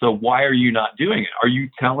better. So why are you not doing it? Are you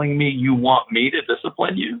telling me you want me to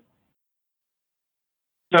discipline you?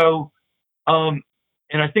 So, and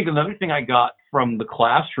I think another thing I got from the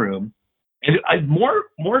classroom, and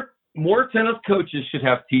more tennis coaches should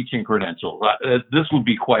have teaching credentials. This would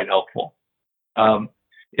be quite helpful.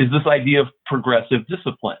 Is this idea of progressive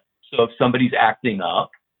discipline? So if somebody's acting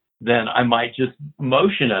up, then I might just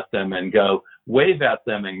motion at them and go, wave at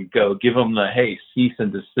them and go, give them the, hey, cease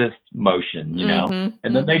and desist motion,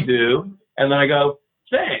 and then they do. And then I go,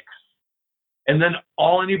 thanks. And then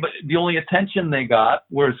the only attention they got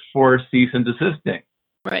was for cease and desisting.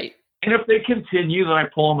 Right. And if they continue, then I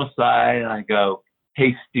pull them aside and I go,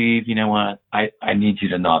 hey, Steve, you know what? I need you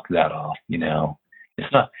to knock that off.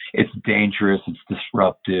 It's dangerous. It's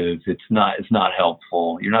disruptive. It's not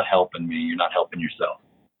helpful. You're not helping me. You're not helping yourself.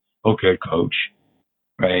 Okay, coach.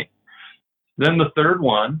 Right. Then the third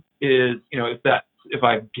one is, if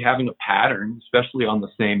I'm having a pattern, especially on the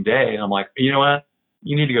same day, and I'm like, you know what?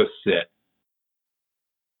 You need to go sit.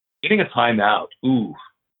 Getting a timeout. Ooh,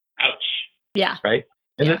 ouch. Yeah. Right.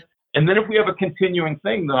 And then if we have a continuing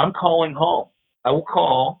thing, then I'm calling home. I will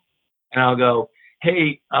call and I'll go,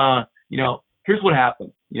 hey, here's what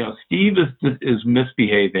happened. Steve is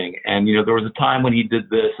misbehaving. And, there was a time when he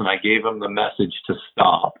did this and I gave him the message to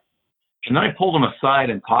stop. And then I pulled him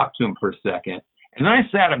aside and talked to him for a second. And then I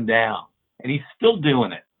sat him down and he's still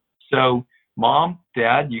doing it. So, Mom,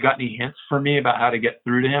 Dad, you got any hints for me about how to get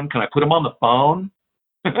through to him? Can I put him on the phone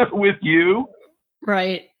with you?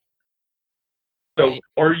 Right. So,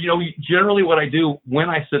 or, generally what I do when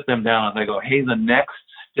I sit them down is I go, hey, the next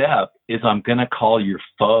step is I'm going to call your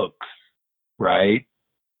folks, right?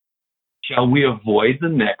 Shall we avoid the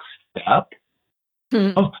next step?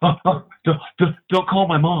 Don't call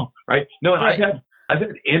my mom, right? No, right. I've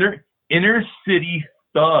had inner city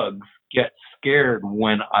thugs get scared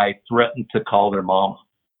when I threaten to call their mama.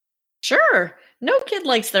 Sure. No kid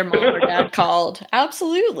likes their mom or dad called.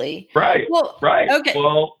 Absolutely. Right. Well, right. Okay.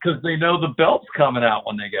 Well, because they know the belt's coming out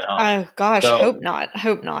when they get home. Oh gosh, hope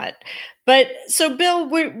not. But so, Bill,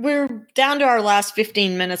 we're down to our last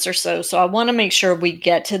 15 minutes or so. So I want to make sure we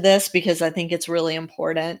get to this because I think it's really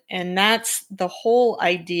important. And that's the whole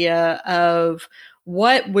idea of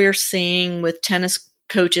what we're seeing with tennis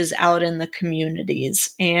coaches out in the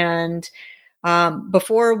communities. And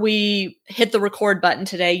before we hit the record button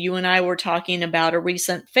today, you and I were talking about a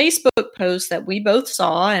recent Facebook post that we both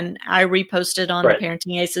saw, and I reposted on the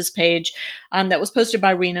Parenting Aces page that was posted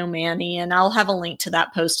by Reno Manny. And I'll have a link to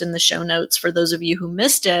that post in the show notes for those of you who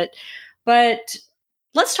missed it. But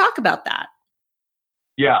let's talk about that.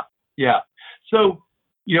 Yeah. So,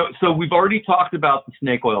 so we've already talked about the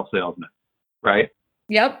snake oil salesman, right?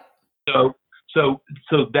 Yep. So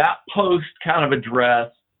that post kind of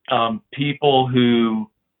addressed people who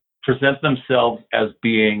present themselves as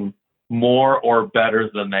being more or better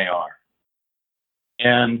than they are.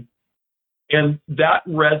 And that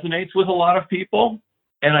resonates with a lot of people.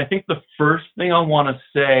 And I think the first thing I want to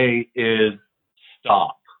say is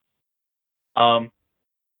stop.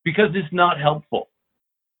 Because it's not helpful.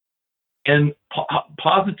 And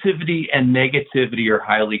positivity and negativity are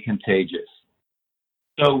highly contagious.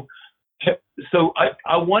 So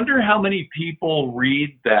I wonder how many people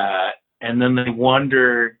read that and then they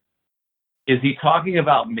wonder, is he talking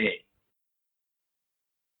about me?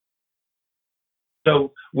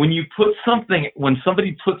 So when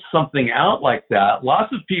somebody puts something out like that,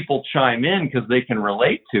 lots of people chime in because they can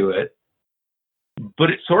relate to it,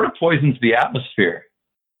 but it sort of poisons the atmosphere,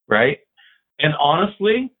 right? And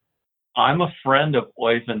honestly, I'm a friend of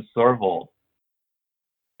Øyvind Thorvald.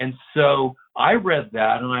 And so I read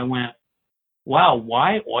that and I went, wow,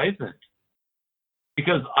 why Øyvind?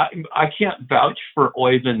 Because I can't vouch for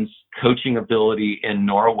Øyvind's coaching ability in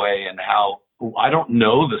Norway and how I don't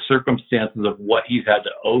know the circumstances of what he's had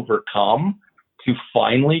to overcome to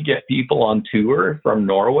finally get people on tour from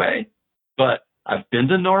Norway. But I've been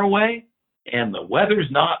to Norway and the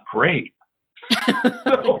weather's not great.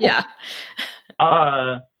 Yeah.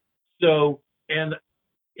 So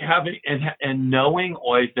knowing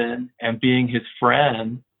Øyvind and being his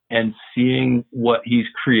friend and seeing what he's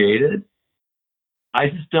created, I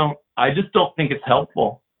just don't think it's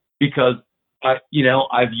helpful because I've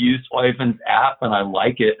used Øyvind's app and I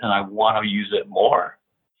like it and I want to use it more.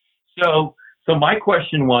 So my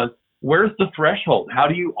question was, where's the threshold?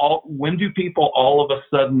 When do people all of a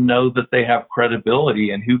sudden know that they have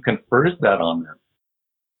credibility and who confers that on them?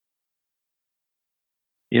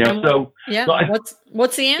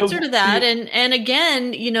 What's the answer to that? And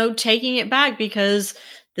again, taking it back because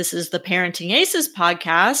this is the Parenting Aces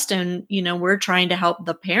podcast and, we're trying to help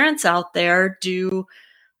the parents out there do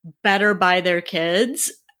better by their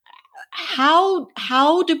kids. How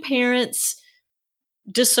do parents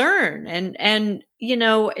discern? And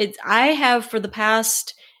I have for the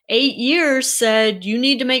past 8 years said, you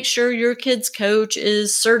need to make sure your kid's coach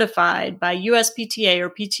is certified by USPTA or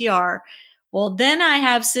PTR. Well, then I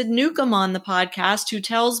have Sid Newcomb on the podcast who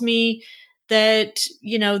tells me that,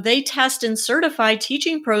 they test and certify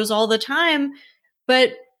teaching pros all the time.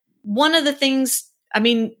 But one of the things,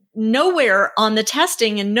 nowhere on the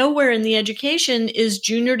testing and nowhere in the education is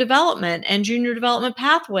junior development and junior development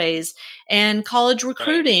pathways and college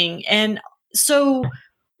recruiting. Right. And so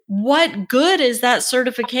what good is that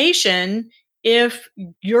certification if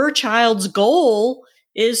your child's goal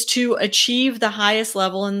is to achieve the highest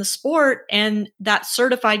level in the sport and that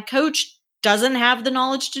certified coach doesn't have the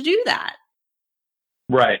knowledge to do that?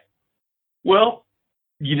 Right. Well,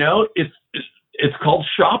 it's called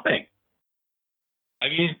shopping.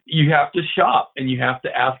 You have to shop and you have to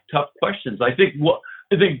ask tough questions. I think what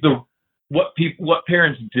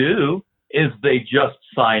parents do is they just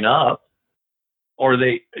sign up, or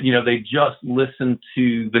they just listen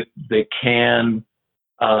to the canned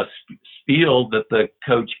spiel that the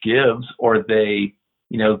coach gives, or they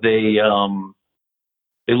look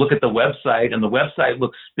at the website and the website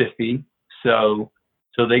looks spiffy, so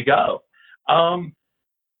they go.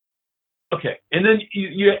 Okay, and then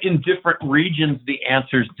you in different regions the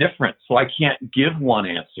answer's different, so I can't give one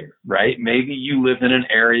answer, right? Maybe you live in an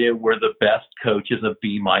area where the best coach is a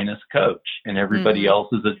B- coach and everybody else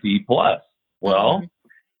is a D+. Well,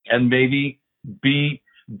 and maybe B-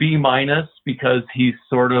 because he's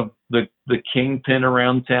sort of the kingpin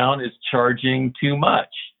around town is charging too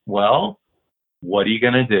much. Well, what are you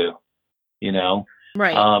going to do?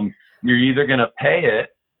 Right. You're either going to pay it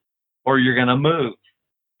or you're going to move.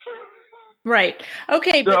 Right.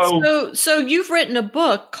 Okay. So you've written a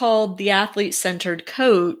book called The Athlete-Centered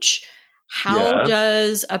Coach. How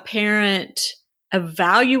does a parent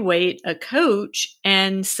evaluate a coach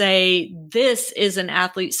and say, this is an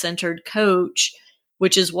athlete-centered coach,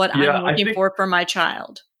 which is what I'm looking for my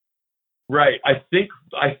child? Right. I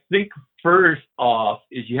think first off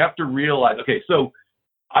is you have to realize, okay, so,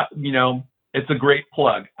 it's a great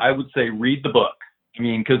plug. I would say read the book. I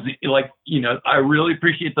mean, because I really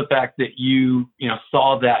appreciate the fact that you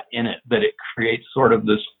saw that in it, that it creates sort of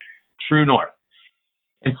this true north.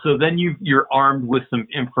 And so then you're armed with some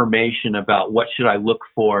information about what should I look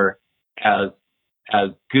for as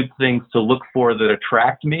good things to look for that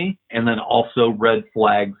attract me, and then also red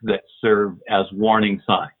flags that serve as warning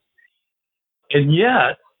signs. And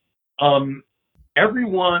yet,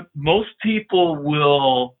 most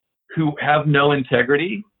people who have no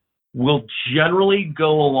integrity will generally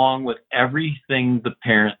go along with everything the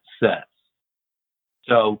parent says.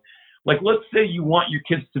 So, let's say you want your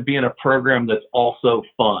kids to be in a program that's also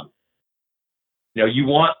fun. You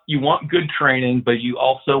want good training, but you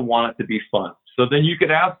also want it to be fun. So then you could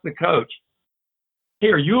ask the coach, hey,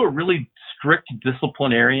 are you a really strict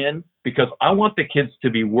disciplinarian? Because I want the kids to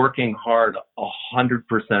be working hard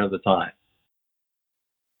 100% of the time.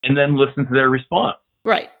 And then listen to their response.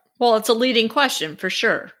 Right. Well, it's a leading question for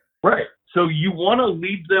sure. Right. So you want to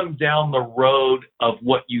lead them down the road of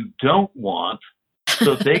what you don't want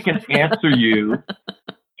so they can answer you.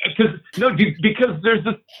 Because there's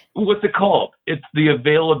this, what's it called? It's the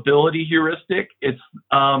availability heuristic. It's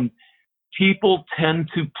people tend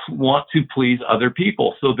to want to please other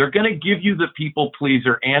people. So they're going to give you the people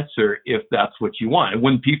pleaser answer if that's what you want. And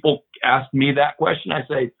when people ask me that question, I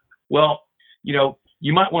say, well,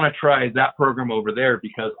 you might want to try that program over there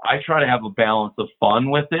because I try to have a balance of fun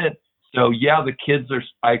with it. So yeah,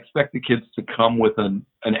 I expect the kids to come with an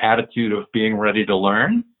attitude of being ready to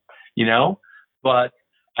learn, but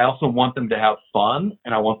I also want them to have fun,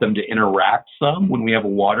 and I want them to interact some. When we have a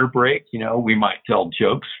water break, we might tell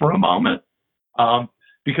jokes for a moment,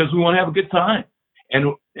 because we want to have a good time.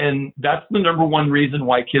 And that's the number one reason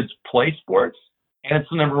why kids play sports. And it's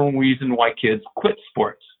the number one reason why kids quit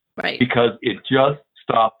sports. Right. Because it just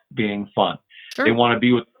stopped being fun. Sure.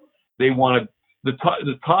 The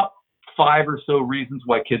top 5 or so reasons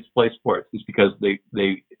why kids play sports is because they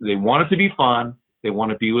want it to be fun. They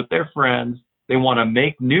want to be with their friends. They want to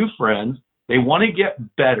make new friends. They want to get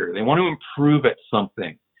better. They want to improve at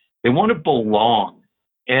something. They want to belong.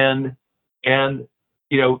 And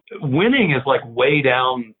winning is like way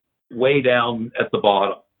down at the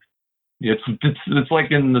bottom. It's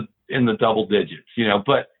like in the double digits,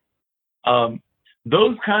 but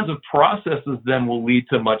those kinds of processes then will lead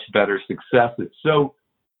to much better successes. So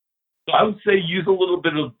I would say use a little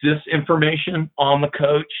bit of disinformation on the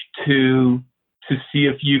coach to see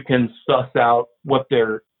if you can suss out what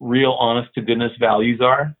their real honest to goodness values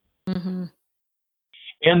are. Mm-hmm.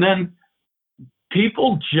 And then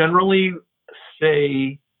people generally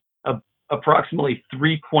say approximately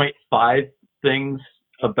 3.5 things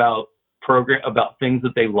about things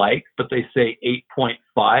that they like, but they say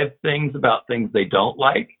 8.5 things about things they don't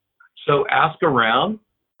like. So ask around,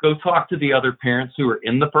 go talk to the other parents who are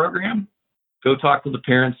in the program, go talk to the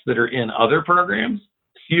parents that are in other programs,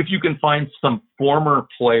 see if you can find some former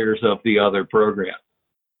players of the other program.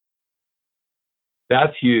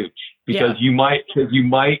 That's huge because you might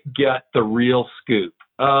get the real scoop.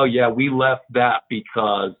 Oh yeah, we left that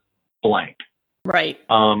because blank. Right.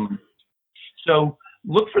 So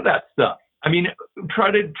look for that stuff. I mean,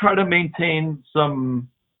 try to maintain some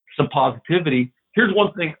positivity. Here's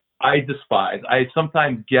one thing I despise. I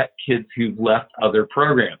sometimes get kids who've left other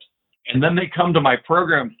programs, and then they come to my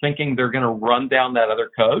program thinking they're going to run down that other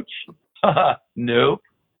coach. Nope.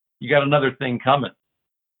 You got another thing coming,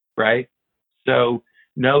 right? So,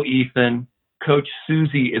 no, Ethan, Coach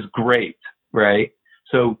Susie is great, right?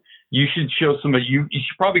 So you should show you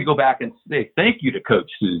should probably go back and say thank you to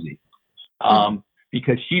Coach Susie,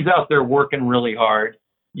 because she's out there working really hard,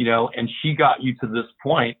 and she got you to this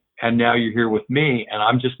point, and now you're here with me, and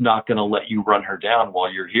I'm just not going to let you run her down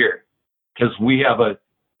while you're here, because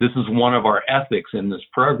this is one of our ethics in this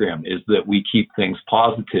program is that we keep things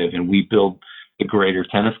positive and we build the greater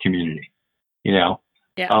tennis community, Yeah.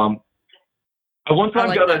 I one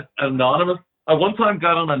time got an anonymous.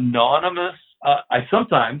 I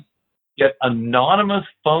sometimes get anonymous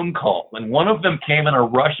phone call, and one of them came in a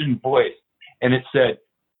Russian voice, and it said,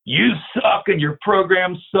 "You suck, and your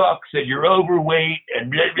program sucks, and you're overweight," and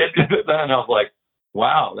blah, blah, blah, blah. And I was like,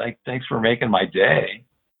 "Wow, thanks for making my day,"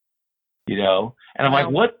 And I'm like,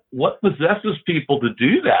 "What possesses people to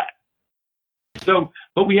do that?" So,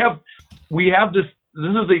 but we have this.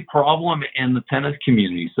 This is a problem in the tennis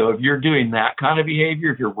community. So if you're doing that kind of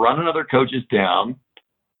behavior, if you're running other coaches down,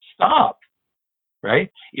 stop, right?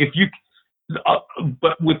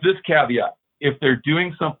 But with this caveat, if they're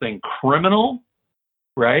doing something criminal,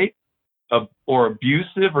 right, or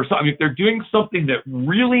abusive or something, if they're doing something that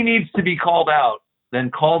really needs to be called out, then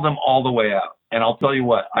call them all the way out. And I'll tell you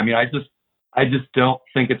what, I mean, I just don't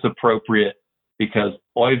think it's appropriate because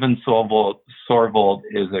Oyvind Sorvold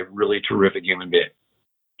is a really terrific human being.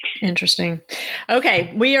 Interesting.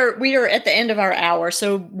 Okay, we are at the end of our hour.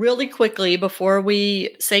 So really quickly before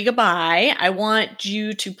we say goodbye, I want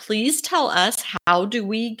you to please tell us, how do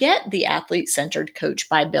we get The Athlete-Centered Coach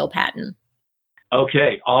by Bill Patton?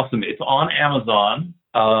 Okay, awesome. It's on Amazon.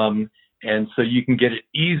 And so you can get it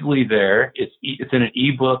easily there. It's in an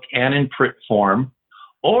ebook and in print form.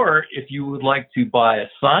 Or if you would like to buy a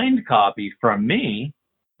signed copy from me,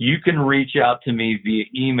 you can reach out to me via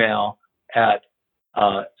email at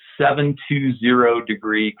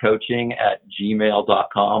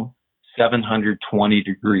 720degreecoaching@gmail.com,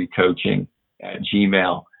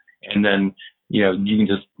 720degreecoaching@gmail. And then, you can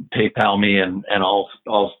just PayPal me and I'll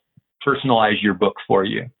personalize your book for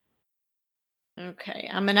you. Okay,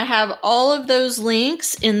 I'm going to have all of those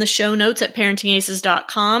links in the show notes at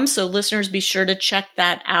parentingaces.com. So listeners, be sure to check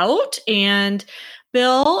that out. And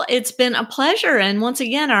Bill, it's been a pleasure. And once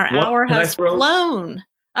again, our hour has flown.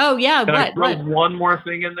 Oh, yeah. Can I throw one more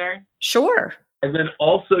thing in there? Sure. And then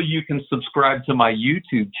also you can subscribe to my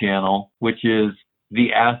YouTube channel, which is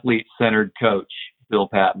The Athlete-Centered Coach, Bill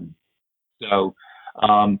Patton. So,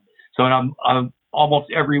 I'm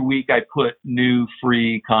almost every week I put new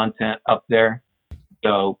free content up there.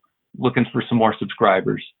 So looking for some more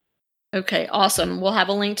subscribers. Okay, awesome. We'll have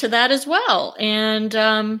a link to that as well. And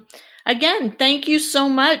again, thank you so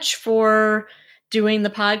much for doing the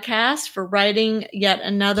podcast, for writing yet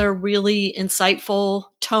another really insightful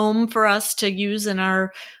tome for us to use in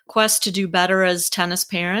our quest to do better as tennis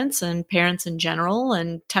parents and parents in general,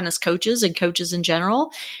 and tennis coaches and coaches in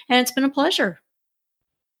general. And it's been a pleasure.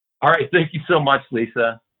 All right. Thank you so much,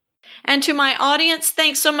 Lisa. And to my audience,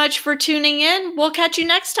 thanks so much for tuning in. We'll catch you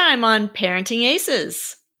next time on Parenting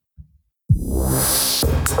Aces.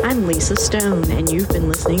 I'm Lisa Stone, and you've been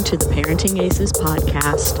listening to the Parenting Aces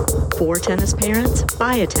podcast. For tennis parents,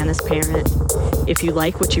 by a tennis parent. If you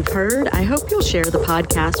like what you've heard, I hope you'll share the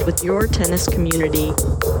podcast with your tennis community.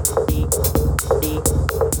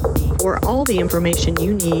 For all the information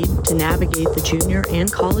you need to navigate the junior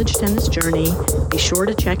and college tennis journey, be sure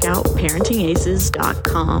to check out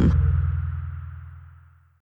parentingaces.com.